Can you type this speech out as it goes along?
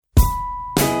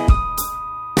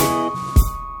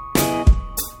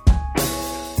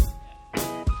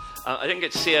I didn't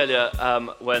get to see earlier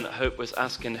when Hope was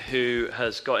asking who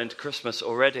has got into Christmas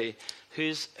already.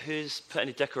 Who's put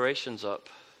any decorations up?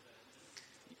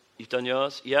 You've done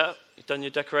yours? Yeah? You've done your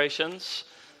decorations?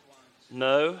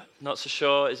 No? Not so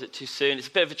sure? Is it too soon? It's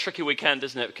a bit of a tricky weekend,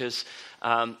 isn't it? Because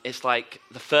it's like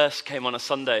the first came on a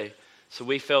Sunday. So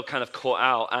we feel kind of caught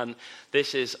out, and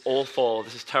this is awful.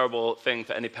 This is a terrible thing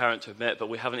for any parent to admit, but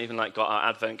we haven't even got our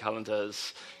advent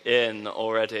calendars in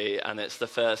already, and it's the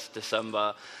 1st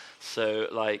December. So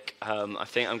I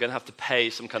think I'm going to have to pay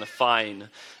some kind of fine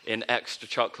in extra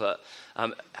chocolate.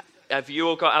 Have you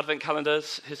all got advent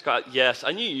calendars? Who's got? Yes,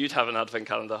 I knew you'd have an advent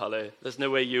calendar, Holly. There's no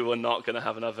way you were not going to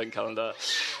have an advent calendar.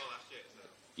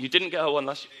 You didn't get one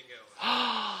last year?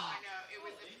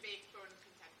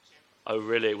 Oh,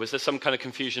 really? Was there some kind of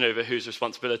confusion over whose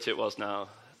responsibility it was now?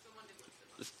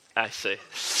 I see.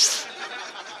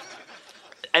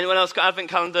 Anyone else got advent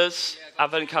calendars?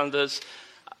 Advent calendars.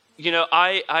 You know,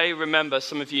 I remember,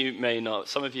 some of you may not,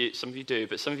 some of you do,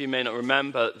 but some of you may not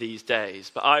remember these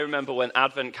days. But I remember when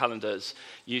advent calendars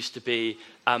used to be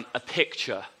a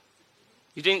picture.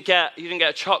 You didn't get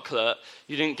a chocolate.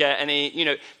 You didn't get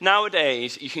any,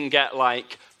 nowadays you can get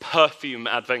perfume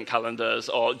advent calendars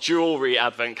or jewelry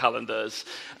advent calendars.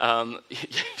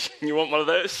 You want one of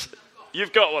those?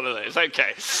 You've got one of those,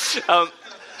 okay.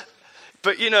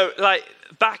 But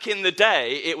back in the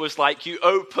day, it was you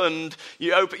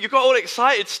got all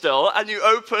excited still, and you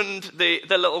opened the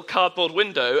little cardboard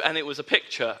window, and it was a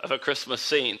picture of a Christmas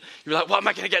scene. You were like, what am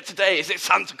I going to get today? Is it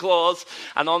Santa Claus?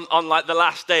 And on the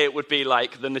last day, it would be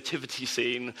the nativity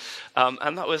scene.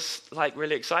 And that was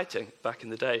really exciting back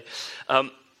in the day.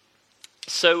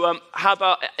 So how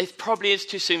about, it probably is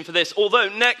too soon for this, although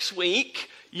next week,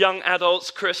 young adults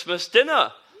Christmas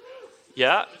dinner.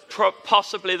 Yeah,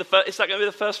 possibly the first. Is that going to be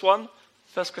the first one?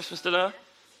 First Christmas dinner?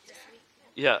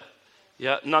 Yeah.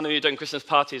 None of you done Christmas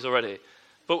parties already,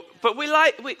 but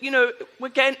we're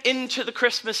getting into the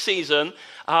Christmas season.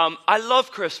 I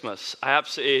love Christmas. I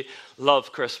absolutely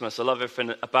love Christmas. I love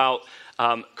everything about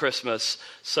Christmas.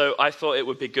 So I thought it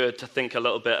would be good to think a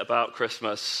little bit about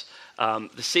Christmas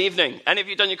this evening. Any of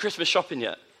you done your Christmas shopping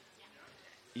yet?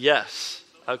 Yes.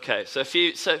 Okay, so a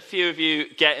few of you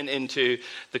getting into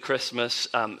the Christmas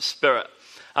spirit.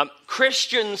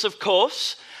 Christians, of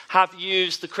course, have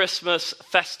used the Christmas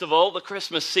festival, the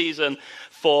Christmas season,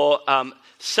 for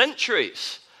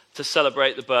centuries to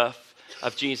celebrate the birth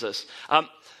of Jesus.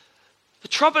 The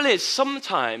trouble is,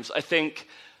 sometimes I think,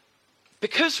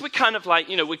 because we're kind of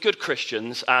we're good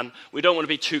Christians and we don't want to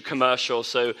be too commercial,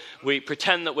 so we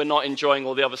pretend that we're not enjoying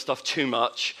all the other stuff too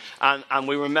much, and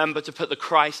we remember to put the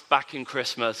Christ back in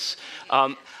Christmas.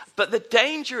 But the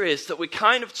danger is that we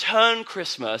kind of turn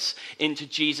Christmas into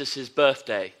Jesus'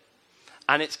 birthday.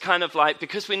 And it's kind of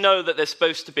because we know that there's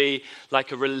supposed to be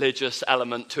a religious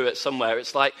element to it somewhere,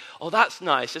 it's oh, that's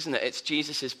nice, isn't it? It's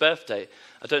Jesus' birthday.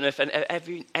 I don't know if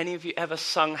any of you ever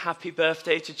sung Happy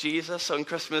Birthday to Jesus on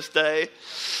Christmas Day.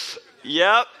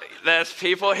 Yep, there's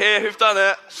people here who've done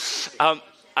it.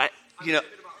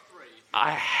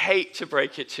 I hate to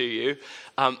break it to you.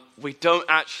 We don't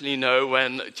actually know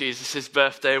when Jesus'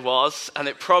 birthday was, and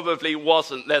it probably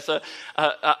wasn't. There's a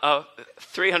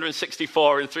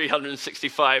 364 in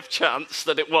 365 chance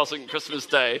that it wasn't Christmas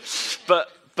Day. But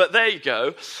there you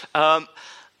go.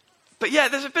 But yeah,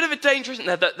 there's a bit of a danger, isn't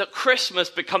there, that Christmas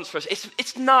becomes for us.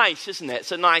 It's nice, isn't it?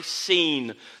 It's a nice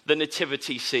scene, the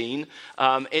nativity scene.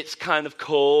 It's kind of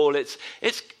cool.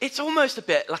 It's almost a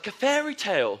bit like a fairy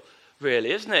tale,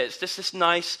 really, isn't it? It's just this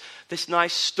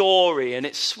nice story, and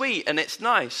it's sweet, and it's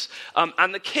nice.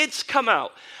 And the kids come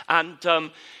out, and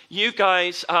you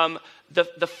guys,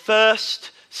 the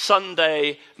first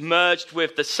Sunday merged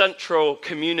with the central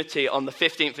community on the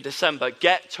 15th of December,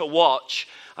 get to watch.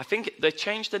 I think they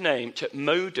changed the name to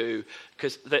Modu,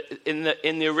 because in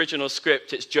the original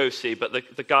script it's Josie, but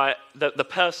the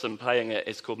person playing it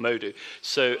is called Modu.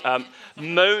 So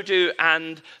Modu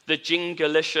and the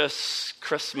Jingalicious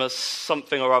Christmas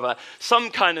something or other, some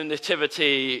kind of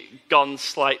nativity gone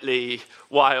slightly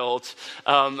wild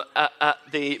at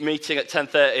the meeting at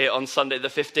 10:30 on Sunday the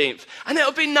 15th. And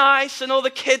it'll be nice, and all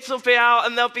the kids will be out,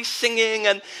 and they'll be singing,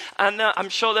 and I'm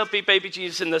sure there'll be baby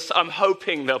Jesus in this. I'm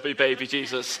hoping there'll be baby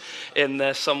Jesus in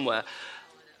there somewhere.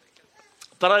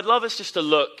 But I'd love us just to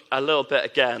look a little bit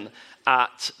again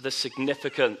at the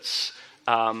significance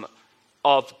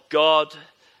of God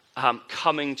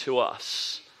coming to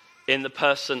us in the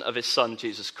person of his son,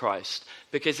 Jesus Christ,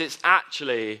 because it's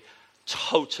actually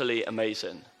totally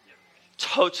amazing.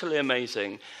 totally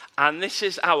amazing. And this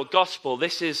is our gospel.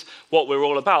 This is what we're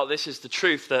all about. This is the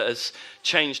truth that has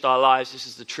changed our lives. This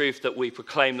is the truth that we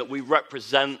proclaim, that we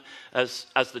represent as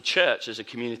the church, as a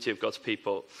community of God's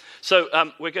people. So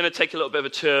we're going to take a little bit of a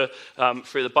tour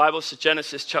through the Bible. So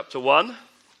Genesis chapter 1.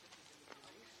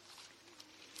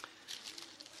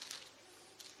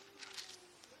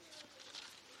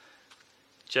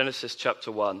 Genesis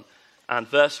chapter 1 and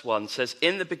verse 1 says,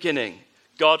 "In the beginning,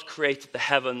 God created the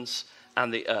heavens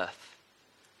and the earth.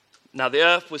 Now the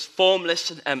earth was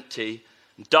formless and empty,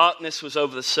 and darkness was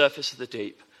over the surface of the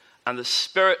deep, and the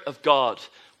Spirit of God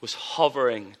was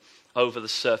hovering over the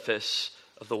surface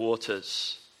of the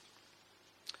waters."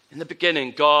 In the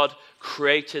beginning, God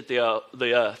created the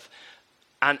earth,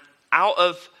 and out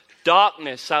of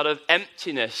darkness, out of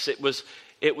emptiness, it was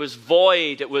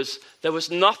void, there was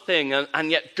nothing,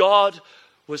 and yet God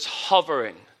was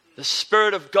hovering. The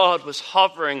Spirit of God was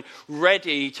hovering,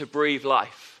 ready to breathe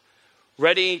life.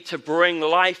 Ready to bring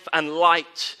life and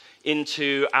light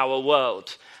into our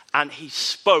world. And he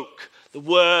spoke, the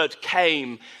word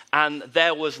came, and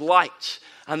there was light.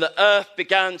 And the earth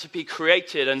began to be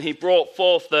created, and he brought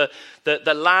forth the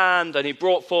land, and he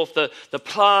brought forth the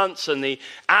plants and the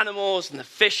animals and the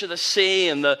fish of the sea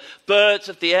and the birds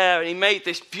of the air. And he made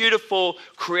this beautiful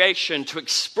creation to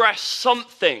express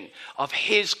something of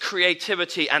his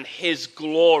creativity and his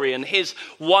glory and his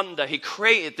wonder. He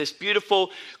created this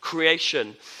beautiful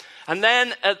creation. And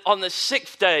then on the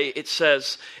sixth day, it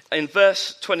says in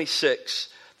verse 26,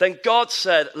 "Then God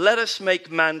said, 'Let us make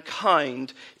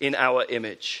mankind in our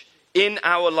image, in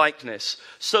our likeness,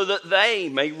 so that they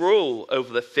may rule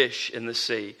over the fish in the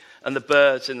sea and the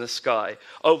birds in the sky,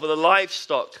 over the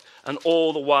livestock and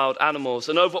all the wild animals,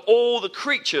 and over all the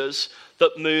creatures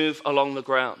that move along the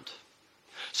ground.'"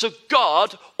 So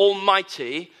God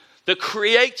Almighty, the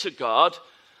Creator God,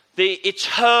 the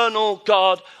eternal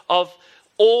God of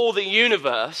all the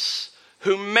universe,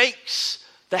 who makes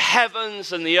the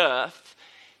heavens and the earth,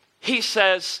 he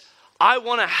says, "I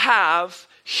want to have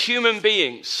human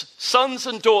beings, sons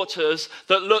and daughters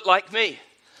that look like me.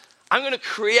 I'm going to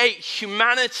create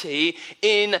humanity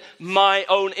in my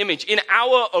own image, in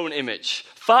our own image.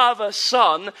 Father,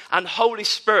 Son, and Holy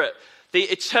Spirit, the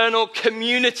eternal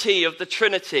community of the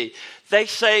Trinity." They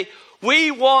say,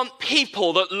 "We want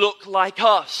people that look like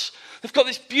us." They've got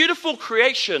this beautiful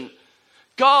creation.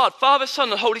 God, Father,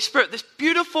 Son, and Holy Spirit, this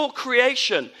beautiful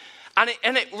creation. And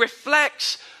it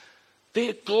reflects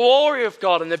the glory of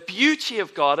God and the beauty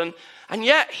of God. And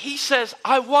yet he says,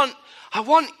 I want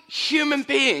human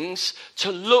beings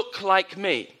to look like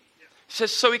me. He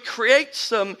says, so he creates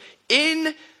them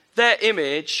in their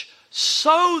image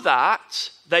so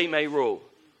that they may rule.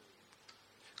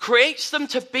 Creates them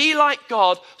to be like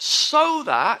God so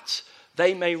that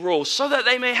they may rule, so that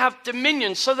they may have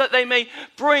dominion, so that they may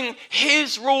bring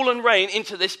his rule and reign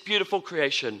into this beautiful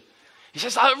creation. He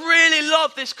says, I really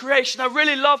love this creation. I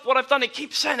really love what I've done. He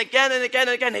keeps saying again and again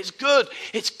and again, it's good,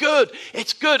 it's good,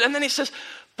 it's good. And then he says,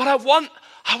 but I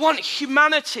want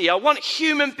humanity. I want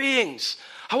human beings.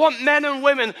 I want men and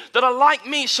women that are like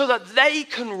me so that they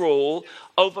can rule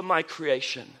over my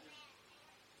creation.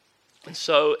 And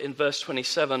so in verse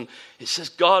 27, it says,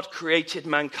 God created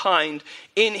mankind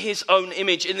in his own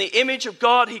image. In the image of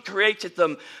God, he created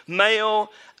them,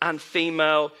 male and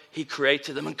female, he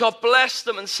created them. And God blessed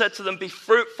them and said to them, be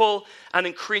fruitful and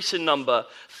increase in number.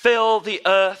 Fill the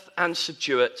earth and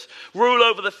subdue it. Rule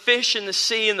over the fish in the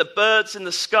sea and the birds in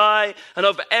the sky and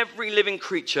over every living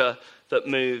creature that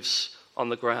moves on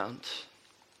the ground.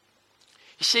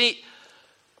 You see,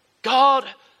 God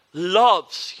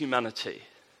loves humanity.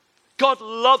 God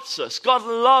loves us. God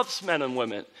loves men and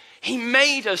women. He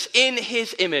made us in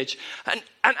his image. And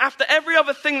after every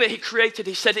other thing that he created,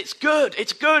 he said, it's good,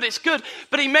 it's good, it's good.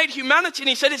 But he made humanity and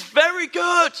he said, it's very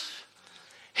good.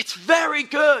 It's very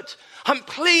good. I'm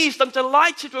pleased, I'm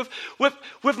delighted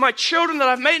with my children that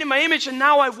I've made in my image. And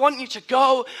now I want you to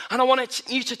go and I want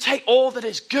you to take all that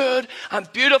is good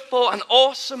and beautiful and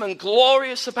awesome and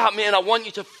glorious about me. And I want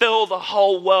you to fill the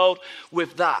whole world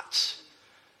with that.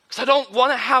 Because I don't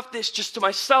want to have this just to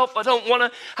myself. I don't want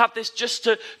to have this just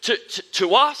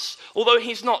to us. Although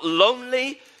he's not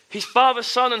lonely. He's Father,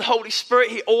 Son, and Holy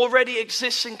Spirit. He already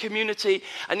exists in community.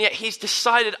 And yet he's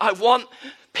decided, I want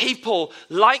people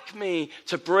like me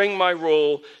to bring my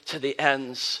rule to the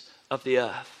ends of the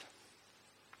earth.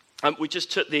 We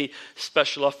just took the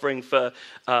special offering for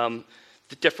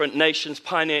the different nations,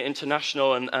 Pioneer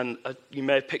International, and you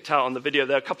may have picked out on the video,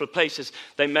 there are a couple of places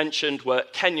they mentioned were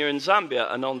Kenya and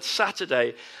Zambia. And on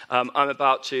Saturday, some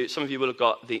of you will have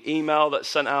got the email that's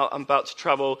sent out. I'm about to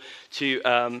travel to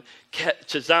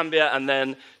Zambia and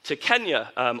then to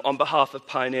Kenya on behalf of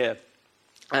Pioneer.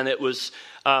 And it was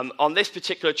on this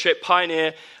particular trip,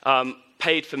 Pioneer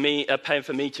paying for me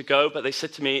to go, but they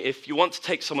said to me, if you want to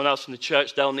take someone else from the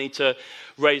church, they'll need to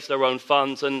raise their own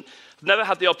funds. And I've never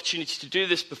had the opportunity to do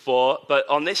this before, but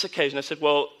on this occasion I said,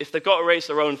 well, if they've got to raise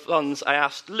their own funds, I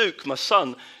asked Luke, my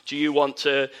son, do you want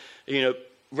to,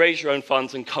 raise your own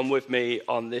funds and come with me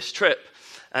on this trip?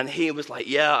 And he was like,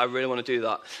 yeah, I really want to do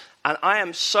that. And I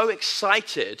am so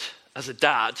excited as a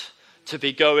dad to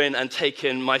be going and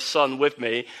taking my son with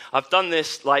me. I've done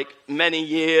this like many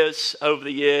years, over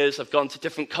the years. I've gone to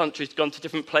different countries, gone to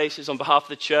different places on behalf of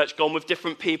the church, gone with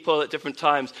different people at different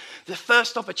times. The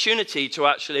first opportunity to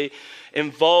actually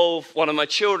involve one of my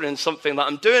children in something that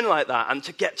I'm doing like that, and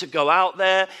to get to go out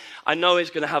there, I know he's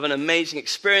going to have an amazing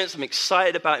experience. I'm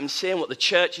excited about him seeing what the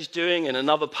church is doing in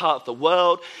another part of the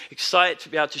world, excited to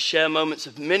be able to share moments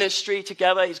of ministry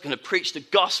together. He's going to preach the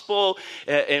gospel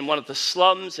in one of the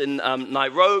slums in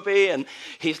Nairobi, and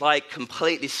he's like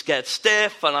completely scared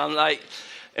stiff, and I'm like,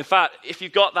 in fact, if you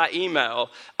got that email,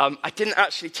 I didn't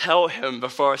actually tell him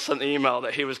before I sent the email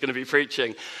that he was going to be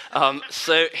preaching.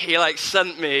 So he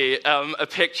sent me a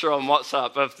picture on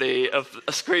WhatsApp of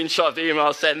a screenshot of the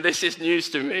email saying, this is news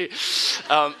to me.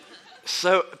 But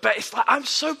it's like, I'm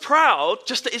so proud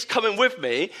just that he's coming with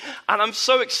me, and I'm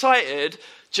so excited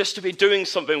just to be doing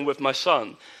something with my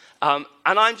son. And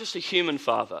I'm just a human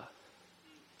father.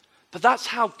 But that's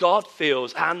how God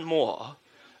feels and more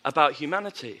about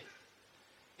humanity.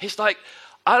 He's like,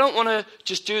 I don't want to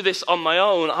just do this on my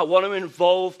own. I want to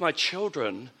involve my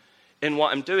children in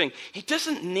what I'm doing. He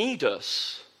doesn't need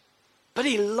us, but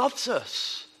he loves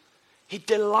us. He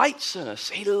delights in us.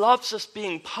 He loves us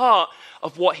being part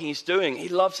of what he's doing. He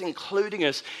loves including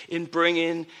us in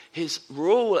bringing his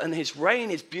rule and his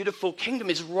reign, his beautiful kingdom,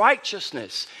 his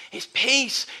righteousness, his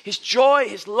peace, his joy,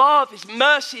 his love, his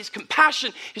mercy, his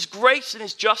compassion, his grace and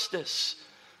his justice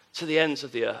to the ends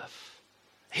of the earth.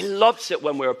 He loves it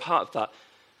when we're a part of that.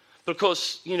 But of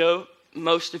course,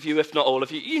 most of you, if not all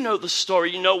of you, you know the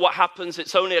story. You know what happens.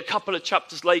 It's only a couple of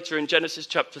chapters later in Genesis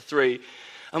chapter 3.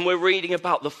 And we're reading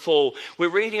about the fall. We're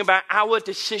reading about our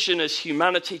decision as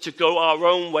humanity to go our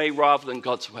own way rather than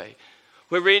God's way.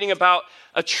 We're reading about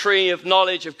a tree of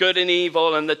knowledge of good and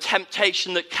evil and the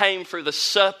temptation that came through the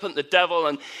serpent, the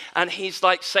devil. And he's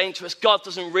like saying to us, God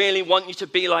doesn't really want you to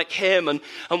be like him. And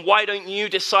why don't you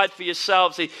decide for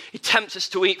yourselves? He tempts us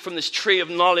to eat from this tree of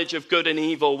knowledge of good and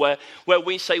evil where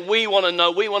we say, we want to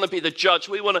know, we want to be the judge.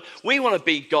 We want to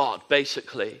be God,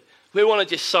 basically. We want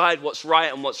to decide what's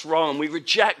right and what's wrong. And we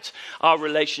reject our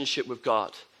relationship with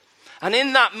God. And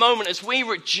in that moment, as we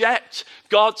reject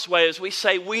God's way, as we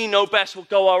say we know best, we'll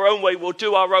go our own way, we'll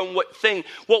do our own thing,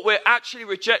 what we're actually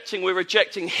rejecting, we're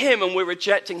rejecting him and we're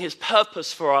rejecting his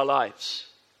purpose for our lives.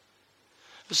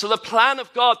 So the plan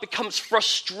of God becomes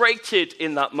frustrated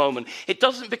in that moment. It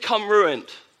doesn't become ruined,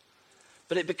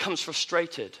 but it becomes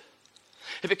frustrated.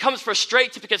 It becomes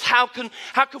frustrated because how can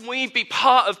we be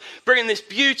part of bringing this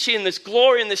beauty and this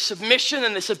glory and this submission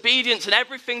and this obedience and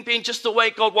everything being just the way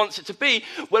God wants it to be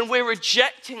when we're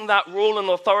rejecting that rule and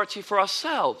authority for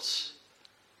ourselves?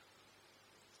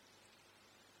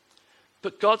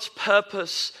 But God's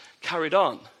purpose carried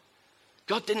on.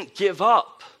 God didn't give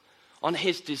up on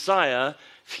his desire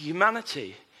for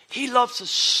humanity. He loves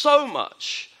us so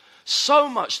much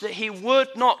that he would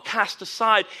not cast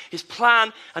aside his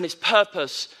plan and his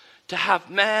purpose to have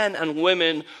men and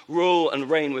women rule and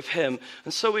reign with him.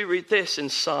 And so we read this in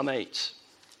Psalm 8.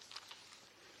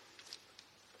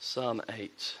 Psalm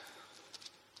 8.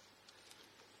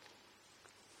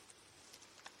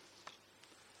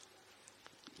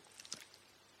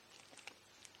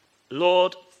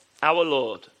 Lord, our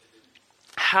Lord,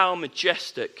 how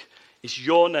majestic is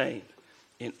your name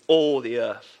in all the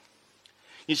earth.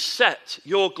 You set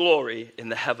your glory in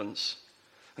the heavens,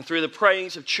 and through the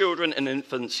prayings of children and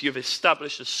infants, you've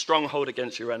established a stronghold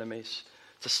against your enemies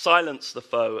to silence the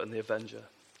foe and the avenger.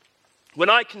 When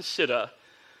I consider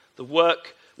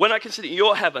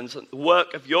your heavens and the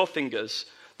work of your fingers,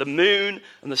 the moon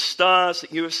and the stars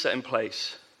that you have set in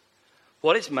place,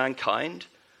 what is mankind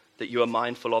that you are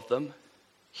mindful of them?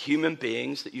 Human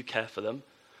beings that you care for them?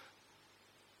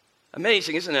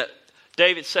 Amazing, isn't it?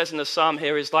 David says in the psalm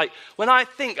here is like, when I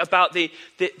think about the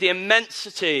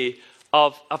immensity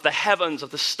of the heavens,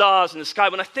 of the stars in the sky,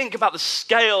 when I think about the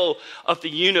scale of the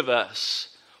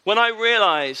universe, when I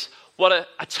realize what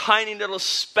a tiny little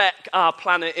speck our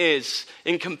planet is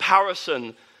in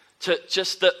comparison to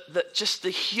just the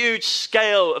huge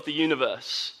scale of the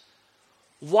universe,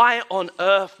 why on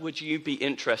earth would you be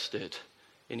interested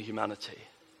in humanity?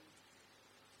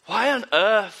 Why on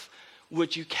earth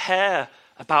would you care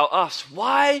about us?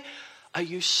 Why are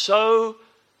you so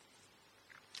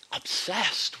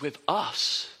obsessed with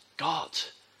us, God,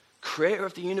 creator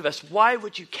of the universe? Why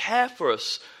would you care for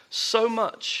us so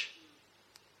much?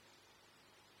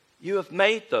 You have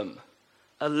made them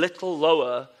a little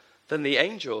lower than the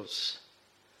angels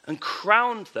and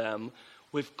crowned them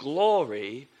with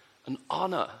glory and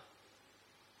honor.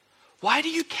 Why do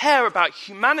you care about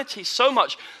humanity so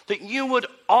much that you would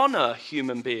honor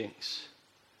human beings?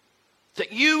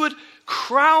 That you would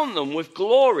crown them with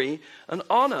glory and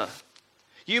honor?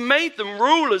 You made them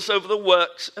rulers over the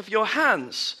works of your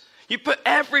hands. You put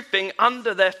everything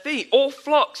under their feet, all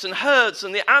flocks and herds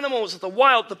and the animals of the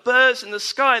wild, the birds in the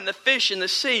sky and the fish in the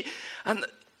sea, and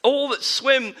all that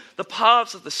swim the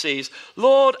paths of the seas.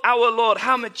 Lord, our Lord,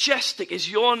 how majestic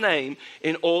is your name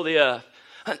in all the earth.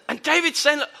 And David's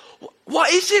saying,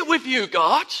 what is it with you,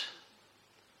 God?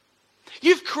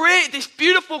 You've created this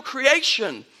beautiful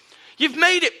creation. You've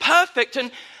made it perfect, and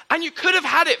you could have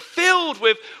had it filled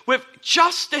with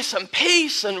justice and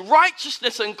peace and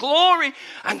righteousness and glory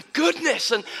and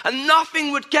goodness, and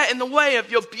nothing would get in the way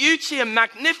of your beauty and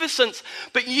magnificence.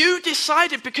 But you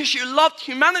decided, because you loved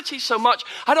humanity so much,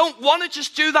 I don't want to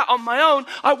just do that on my own.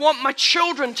 I want my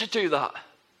children to do that.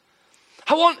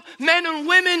 I want men and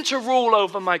women to rule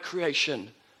over my creation.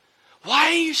 Why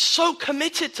are you so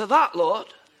committed to that, Lord?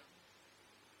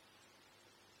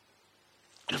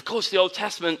 And of course, the Old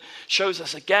Testament shows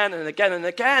us again and again and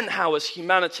again how as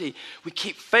humanity we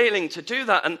keep failing to do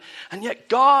that. And yet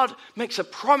God makes a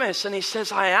promise and he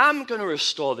says, I am going to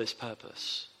restore this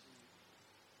purpose.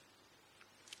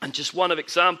 And just one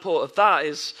example of that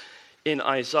is in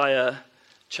Isaiah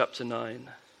chapter 9.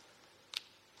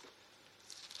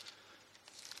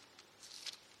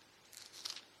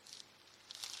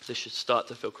 This should start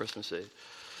to feel Christmassy.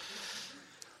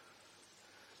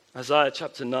 Isaiah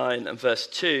chapter 9 and verse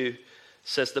 2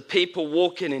 says, the people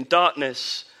walking in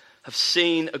darkness have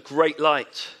seen a great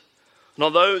light. And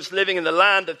on those living in the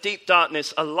land of deep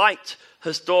darkness, a light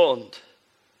has dawned.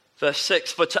 Verse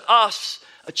 6, for to us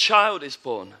a child is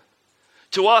born.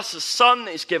 To us a son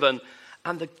is given,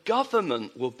 and the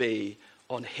government will be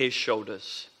on his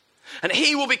shoulders. And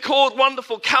he will be called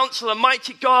Wonderful Counselor,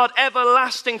 Mighty God,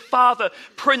 Everlasting Father,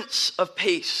 Prince of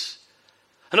Peace.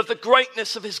 And of the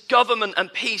greatness of his government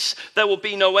and peace there will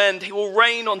be no end. He will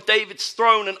reign on David's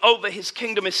throne and over his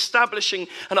kingdom, establishing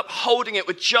and upholding it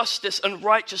with justice and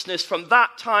righteousness from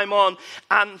that time on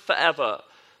and forever.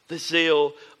 The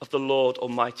zeal of the Lord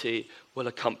Almighty will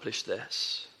accomplish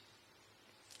this.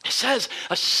 It says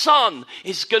a son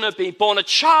is going to be born, a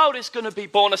child is going to be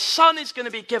born, a son is going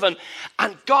to be given,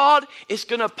 and God is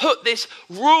going to put this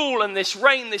rule and this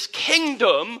reign, this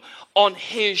kingdom on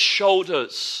his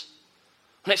shoulders.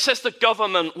 And it says the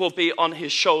government will be on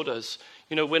his shoulders.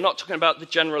 You know, we're not talking about the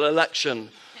general election,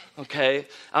 okay?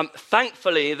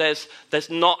 Thankfully, there's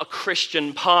not a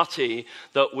Christian party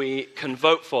that we can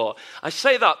vote for. I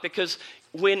say that because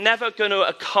we're never going to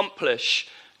accomplish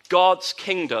God's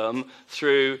kingdom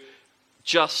through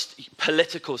just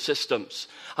political systems.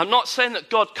 I'm not saying that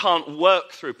God can't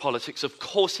work through politics. Of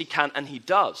course he can, and he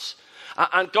does.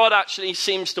 And God actually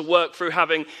seems to work through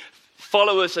having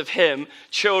followers of him,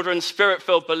 children,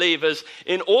 spirit-filled believers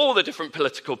in all the different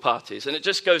political parties. And it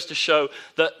just goes to show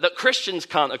that Christians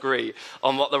can't agree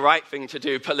on what the right thing to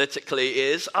do politically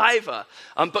is either.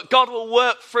 But God will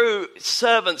work through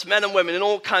servants, men and women, in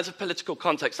all kinds of political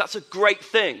contexts. That's a great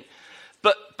thing.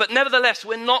 But nevertheless,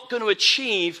 we're not going to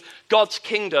achieve God's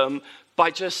kingdom by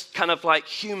just kind of like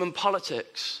human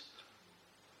politics.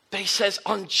 But he says,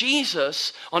 on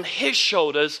Jesus, on his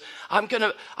shoulders, I'm going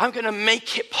to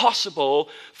make it possible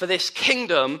for this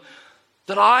kingdom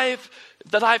that I've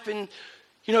been,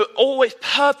 always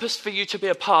purposed for you to be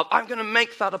a part of. I'm going to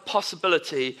make that a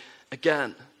possibility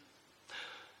again.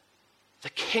 The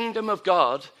kingdom of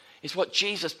God is what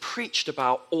Jesus preached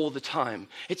about all the time.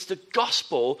 It's the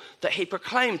gospel that he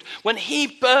proclaimed. When he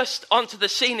burst onto the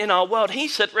scene in our world, he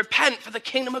said, repent, for the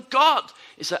kingdom of God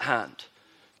is at hand.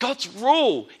 God's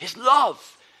rule, his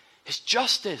love, his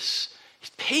justice, his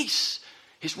peace,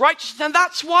 his righteousness. And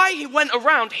that's why he went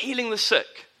around healing the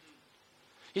sick.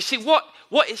 You see, what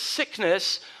is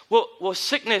sickness? Well,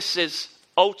 sickness is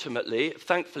ultimately,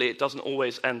 thankfully it doesn't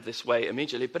always end this way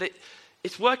immediately, but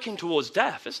it's working towards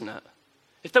death, isn't it?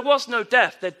 If there was no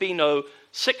death, there'd be no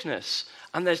sickness.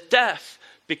 And there's death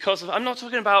because of, I'm not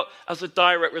talking about as a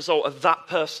direct result of that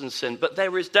person's sin, but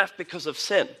there is death because of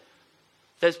sin.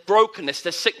 There's brokenness,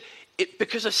 there's sick,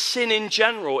 because of sin in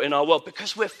general in our world,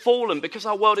 because we're fallen, because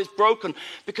our world is broken,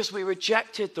 because we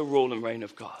rejected the rule and reign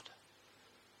of God.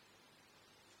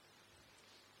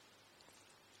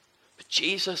 But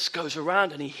Jesus goes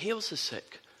around and he heals the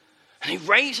sick, and he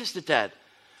raises the dead,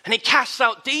 and he casts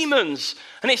out demons.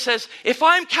 And he says, if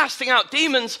I'm casting out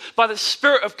demons by the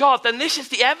Spirit of God, then this is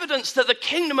the evidence that the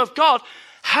kingdom of God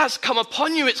has come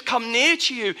upon you. It's come near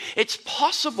to you. It's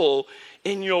possible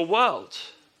in your world.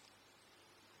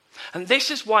 And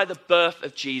this is why the birth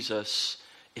of Jesus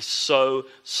is so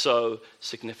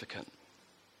significant.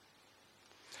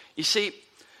 You see,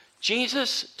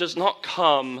 Jesus does not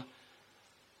come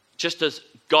just as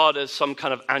God as some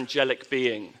kind of angelic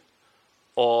being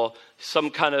or some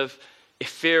kind of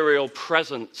ethereal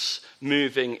presence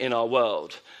moving in our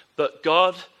world. But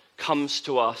God comes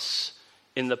to us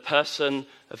in the person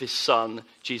of his Son,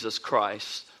 Jesus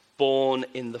Christ, born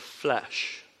in the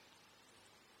flesh,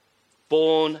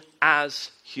 born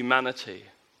as humanity.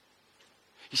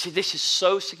 You see, this is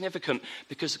so significant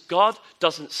because God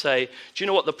doesn't say, do you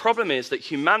know what the problem is? That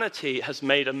humanity has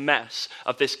made a mess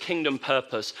of this kingdom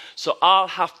purpose, so I'll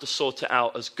have to sort it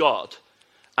out as God,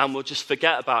 and we'll just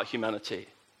forget about humanity.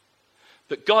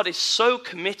 But God is so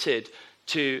committed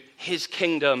to his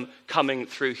kingdom coming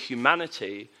through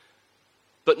humanity,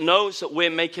 but knows that we're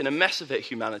making a mess of it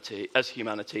as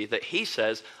humanity, that he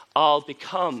says, I'll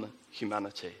become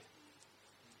humanity.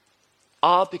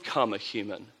 I'll become a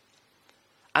human.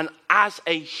 And as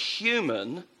a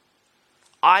human,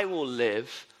 I will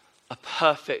live a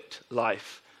perfect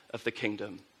life of the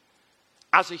kingdom.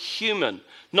 As a human.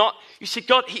 Not, you see,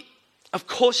 God, of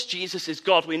course Jesus is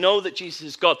God. We know that Jesus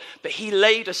is God. But he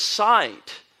laid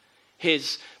aside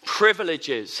his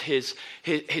privileges, his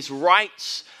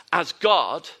rights as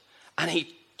God, and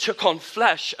he took on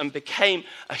flesh and became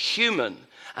a human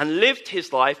and lived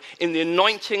his life in the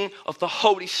anointing of the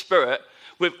Holy Spirit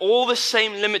with all the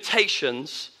same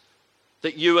limitations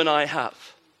that you and I have.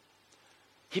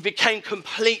 He became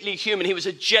completely human. He was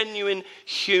a genuine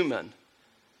human.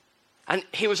 And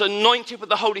he was anointed with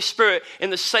the Holy Spirit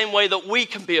in the same way that we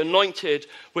can be anointed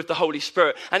with the Holy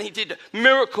Spirit. And he did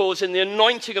miracles in the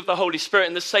anointing of the Holy Spirit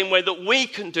in the same way that we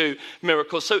can do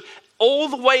miracles. So all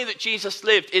the way that Jesus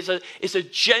lived is a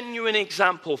genuine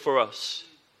example for us.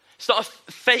 It's not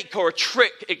a fake or a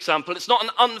trick example. It's not an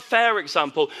unfair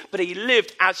example, but he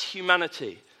lived as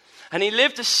humanity. And he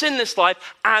lived a sinless life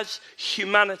as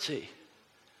humanity.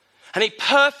 And he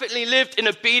perfectly lived in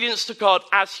obedience to God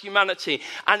as humanity.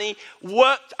 And he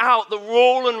worked out the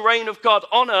rule and reign of God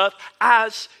on earth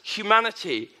as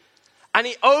humanity. And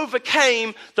he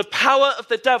overcame the power of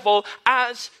the devil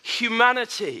as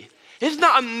humanity. Isn't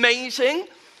that amazing?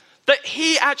 That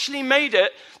he actually made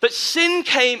it, that sin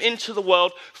came into the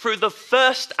world through the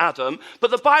first Adam,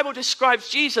 but the Bible describes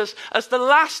Jesus as the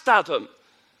last Adam.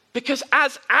 Because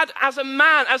as a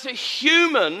man, as a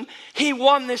human, he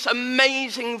won this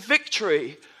amazing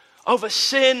victory over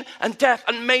sin and death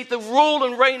and made the rule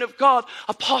and reign of God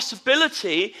a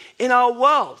possibility in our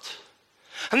world.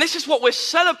 And this is what we're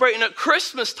celebrating at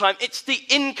Christmas time. It's the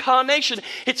incarnation.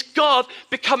 It's God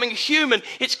becoming human.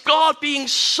 It's God being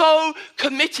so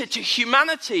committed to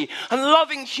humanity and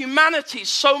loving humanity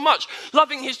so much,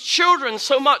 loving his children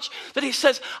so much that he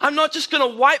says, I'm not just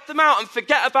going to wipe them out and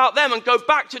forget about them and go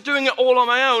back to doing it all on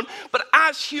my own, but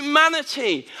as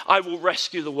humanity, I will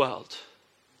rescue the world.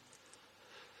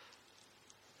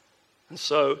 And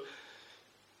so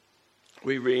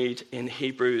we read in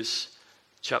Hebrews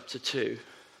chapter 2.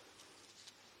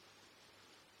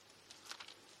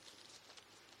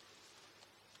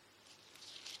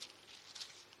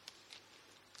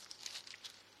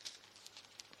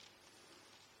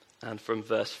 And from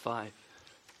verse 5.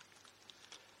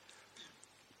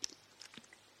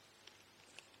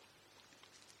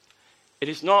 It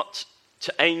is not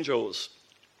to angels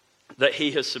that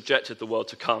he has subjected the world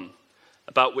to come,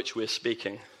 about which we're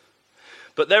speaking.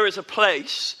 But there is a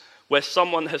place where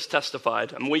someone has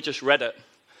testified, and we just read it.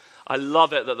 I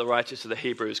love it that the writers of the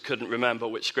Hebrews couldn't remember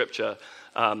which scripture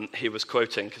he was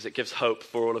quoting, because it gives hope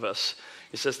for all of us.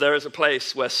 He says, there is a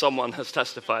place where someone has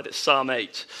testified. It's Psalm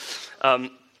 8.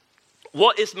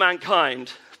 What is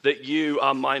mankind that you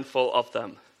are mindful of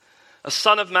them? A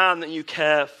son of man that you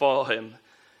care for him.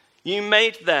 You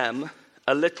made them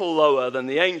a little lower than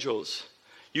the angels.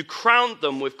 You crowned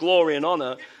them with glory and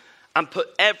honor and put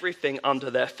everything under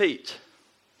their feet.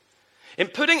 In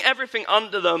putting everything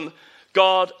under them,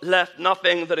 God left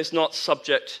nothing that is not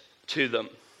subject to them.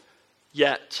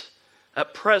 Yet,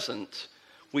 at present,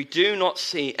 we do not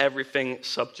see everything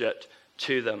subject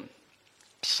to them.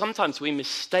 Sometimes we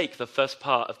mistake the first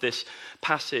part of this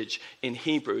passage in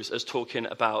Hebrews as talking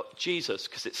about Jesus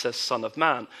because it says Son of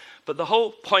Man. But the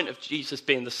whole point of Jesus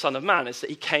being the Son of Man is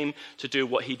that he came to do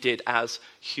what he did as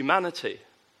humanity.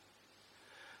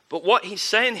 But what he's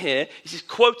saying here is he's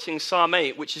quoting Psalm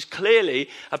 8, which is clearly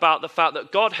about the fact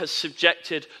that God has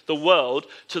subjected the world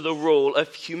to the rule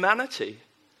of humanity.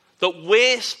 That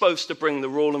we're supposed to bring the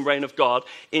rule and reign of God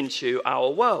into our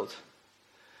world.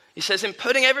 He says, in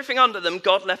putting everything under them,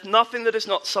 God left nothing that is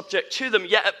not subject to them.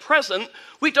 Yet at present,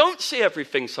 we don't see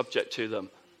everything subject to them.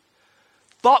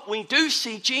 But we do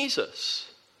see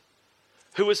Jesus,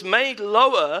 who was made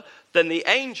lower than the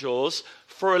angels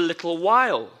for a little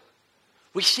while.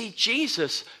 We see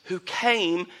Jesus who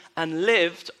came and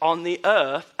lived on the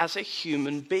earth as a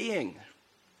human being.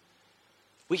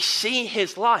 We see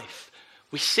his life.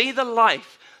 We see the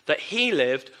life that he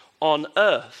lived on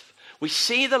earth. We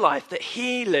see the life that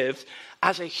he lived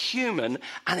as a human,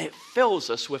 and it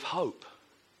fills us with hope.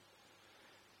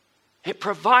 It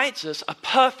provides us a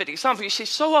perfect example. You see,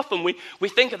 so often we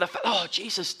think of the fact, oh,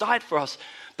 Jesus died for us.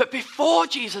 But before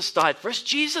Jesus died for us,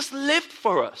 Jesus lived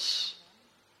for us.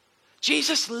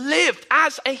 Jesus lived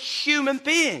as a human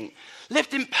being,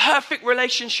 lived in perfect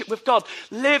relationship with God,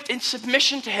 lived in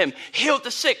submission to him, healed the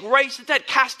sick, raised the dead,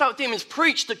 cast out demons,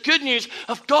 preached the good news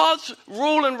of God's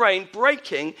rule and reign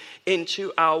breaking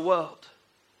into our world.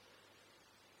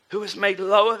 Who was made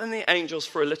lower than the angels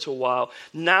for a little while,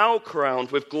 now crowned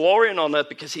with glory and honor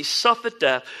because he suffered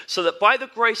death, so that by the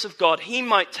grace of God he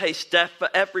might taste death for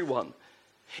everyone.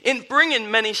 In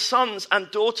bringing many sons and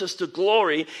daughters to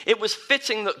glory, it was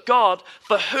fitting that God,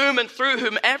 for whom and through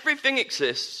whom everything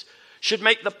exists, should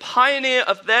make the pioneer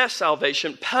of their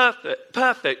salvation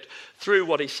perfect through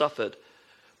what he suffered.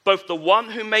 Both the one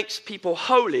who makes people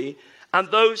holy and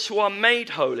those who are made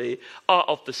holy are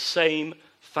of the same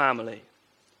family.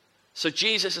 So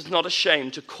Jesus is not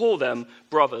ashamed to call them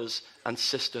brothers and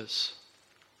sisters.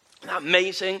 Isn't that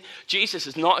amazing? Jesus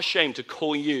is not ashamed to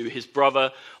call you his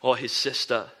brother or his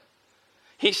sister.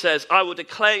 He says, I will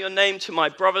declare your name to my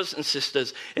brothers and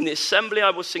sisters. In the assembly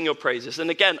I will sing your praises. And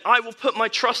again, I will put my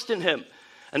trust in him.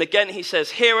 And again he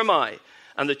says, here am I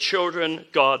and the children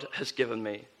God has given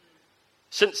me.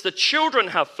 Since the children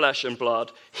have flesh and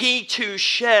blood, he too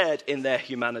shared in their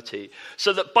humanity,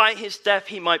 so that by his death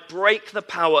he might break the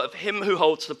power of him who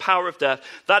holds the power of death,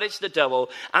 that is the devil,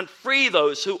 and free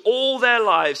those who all their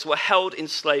lives were held in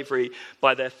slavery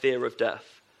by their fear of death.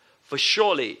 For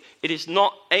surely it is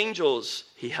not angels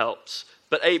he helps,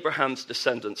 but Abraham's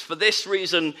descendants. For this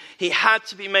reason, he had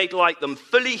to be made like them,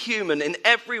 fully human in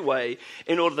every way,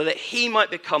 in order that he might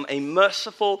become a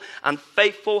merciful and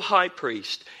faithful high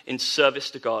priest in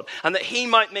service to God, and that he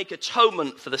might make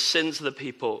atonement for the sins of the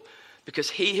people.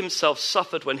 Because he himself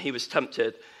suffered when he was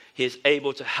tempted, he is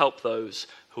able to help those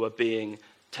who are being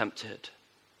tempted.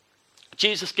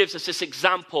 Jesus gives us this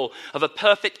example of a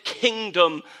perfect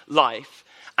kingdom life,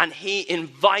 and he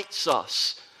invites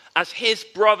us as his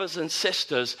brothers and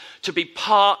sisters to be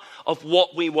part of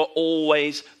what we were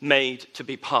always made to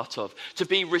be part of, to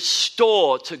be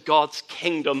restored to God's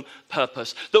kingdom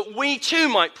purpose, that we too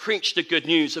might preach the good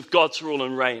news of God's rule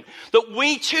and reign, that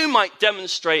we too might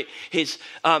demonstrate his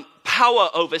power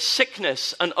over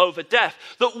sickness and over death,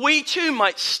 that we too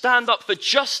might stand up for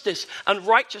justice and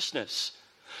righteousness,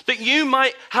 that you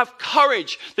might have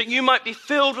courage, that you might be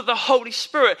filled with the Holy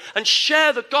Spirit and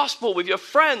share the gospel with your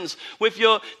friends, with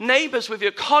your neighbors, with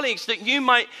your colleagues, that you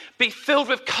might be filled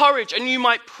with courage and you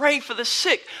might pray for the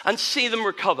sick and see them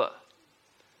recover.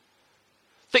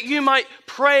 That you might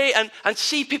pray and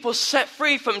see people set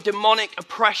free from demonic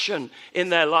oppression in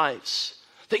their lives.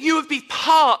 That you would be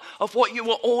part of what you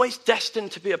were always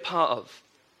destined to be a part of.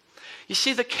 You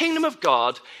see, the kingdom of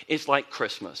God is like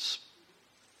Christmas.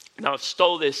 Now, I've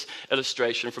stole this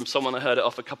illustration from someone I heard it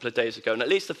off a couple of days ago, and at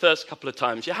least the first couple of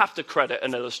times, you have to credit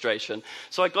an illustration.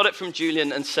 So I got it from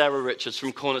Julian and Sarah Richards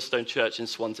from Cornerstone Church in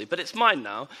Swansea, but it's mine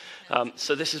now,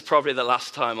 so this is probably the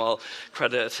last time I'll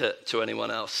credit it to anyone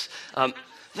else.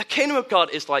 The kingdom of God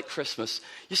is like Christmas.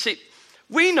 You see,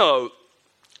 we know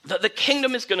that the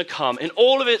kingdom is going to come in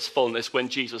all of its fullness when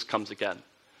Jesus comes again.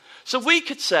 So we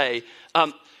could say,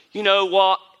 you know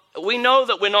what? We know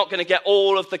that we're not going to get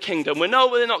all of the kingdom. We know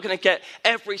we're not going to get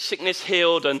every sickness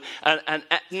healed and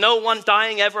no one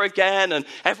dying ever again and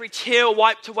every tear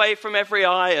wiped away from every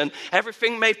eye and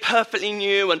everything made perfectly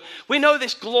new. And we know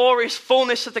this glorious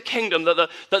fullness of the kingdom that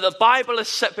the Bible has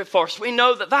set before us. We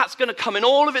know that that's going to come in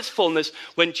all of its fullness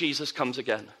when Jesus comes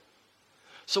again.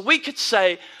 So we could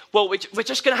say, well, we're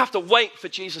just going to have to wait for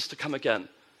Jesus to come again.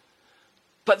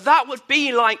 But that would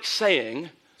be like saying,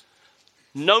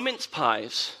 no mince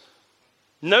pies,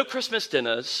 No Christmas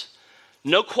dinners,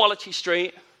 no Quality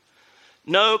Street,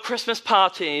 no Christmas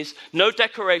parties, no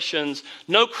decorations,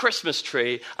 no Christmas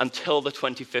tree until the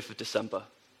 25th of December.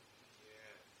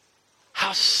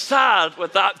 How sad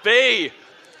would that be?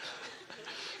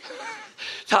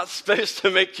 That's supposed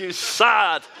to make you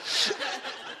sad.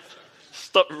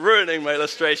 Stop ruining my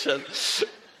illustration.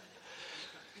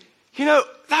 You know,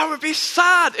 that would be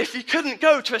sad if you couldn't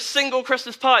go to a single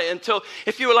Christmas party until,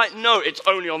 if you were like, no, it's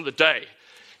only on the day.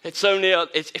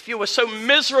 If you were so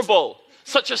miserable,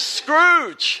 such a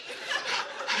Scrooge,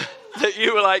 that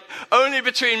you were like, only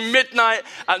between midnight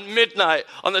and midnight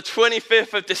on the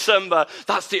 25th of December,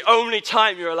 that's the only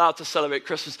time you're allowed to celebrate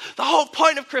Christmas. The whole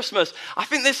point of Christmas, I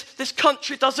think this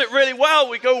country does it really well.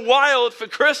 We go wild for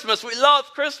Christmas. We love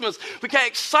Christmas. We get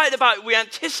excited about it. We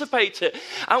anticipate it.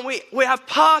 And we have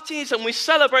parties and we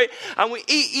celebrate and we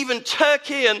eat even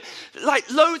turkey and like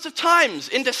loads of times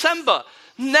in December.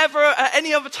 Never at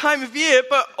any other time of year,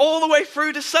 but all the way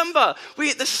through December.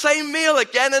 We eat the same meal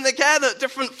again and again at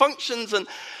different functions, and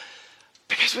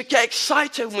because we get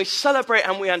excited and we celebrate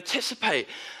and we anticipate.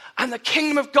 And the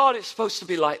kingdom of God is supposed to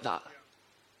be like that.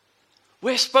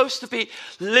 We're supposed to be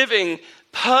living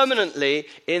permanently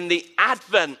in the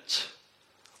advent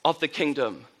of the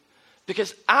kingdom.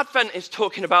 Because Advent is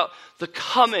talking about the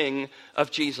coming of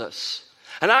Jesus.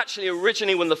 And actually,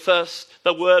 originally, when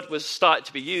the word was started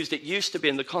to be used, it used to be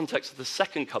in the context of the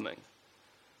second coming.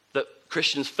 That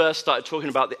Christians first started talking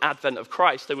about the advent of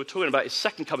Christ. They were talking about his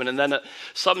second coming, and then at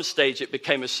some stage it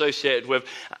became associated with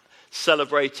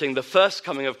celebrating the first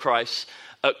coming of Christ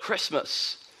at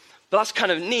Christmas. But that's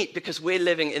kind of neat because we're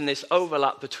living in this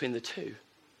overlap between the two.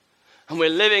 And we're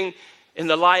living in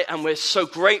the light, and we're so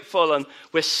grateful, and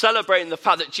we're celebrating the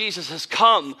fact that Jesus has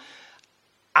come.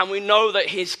 And we know that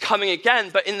he's coming again.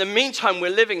 But in the meantime,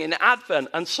 we're living in Advent.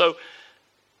 And so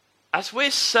as we're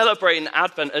celebrating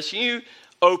Advent, as you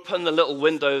open the little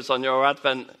windows on your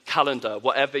Advent calendar,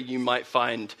 whatever you might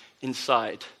find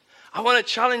inside, I want to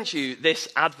challenge you this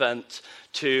Advent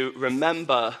to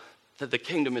remember that the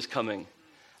kingdom is coming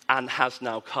and has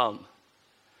now come.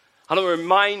 I want to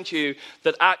remind you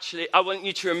that actually, I want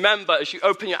you to remember as you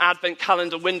open your Advent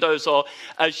calendar windows, or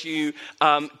as you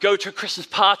go to a Christmas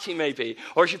party maybe,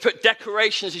 or as you put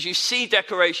decorations, as you see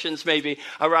decorations maybe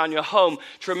around your home,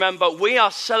 to remember we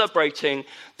are celebrating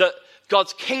that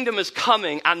God's kingdom is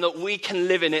coming and that we can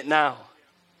live in it now.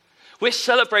 We're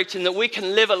celebrating that we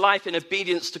can live a life in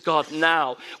obedience to God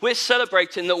now. We're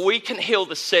celebrating that we can heal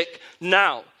the sick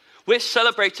now. We're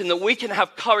celebrating that we can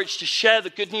have courage to share the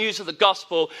good news of the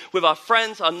gospel with our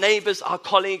friends, our neighbors, our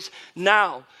colleagues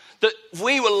now. That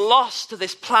we were lost to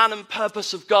this plan and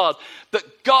purpose of God,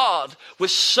 but God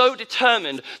was so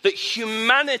determined that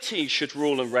humanity should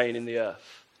rule and reign in the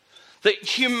earth. That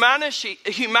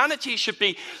humanity should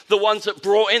be the ones that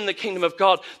brought in the kingdom of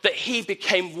God, that he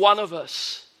became one of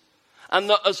us. And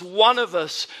that as one of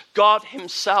us, God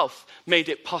himself made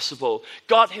it possible.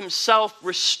 God himself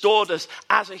restored us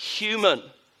as a human.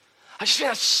 I just think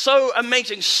that's so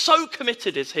amazing. So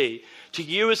committed is he to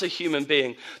you as a human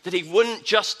being that he wouldn't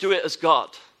just do it as God,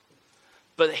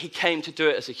 but that he came to do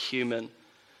it as a human,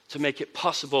 to make it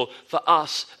possible for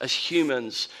us as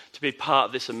humans to be part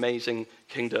of this amazing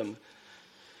kingdom.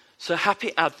 So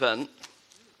happy Advent,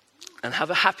 and have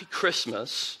a happy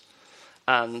Christmas,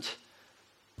 and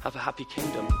have a happy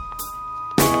kingdom.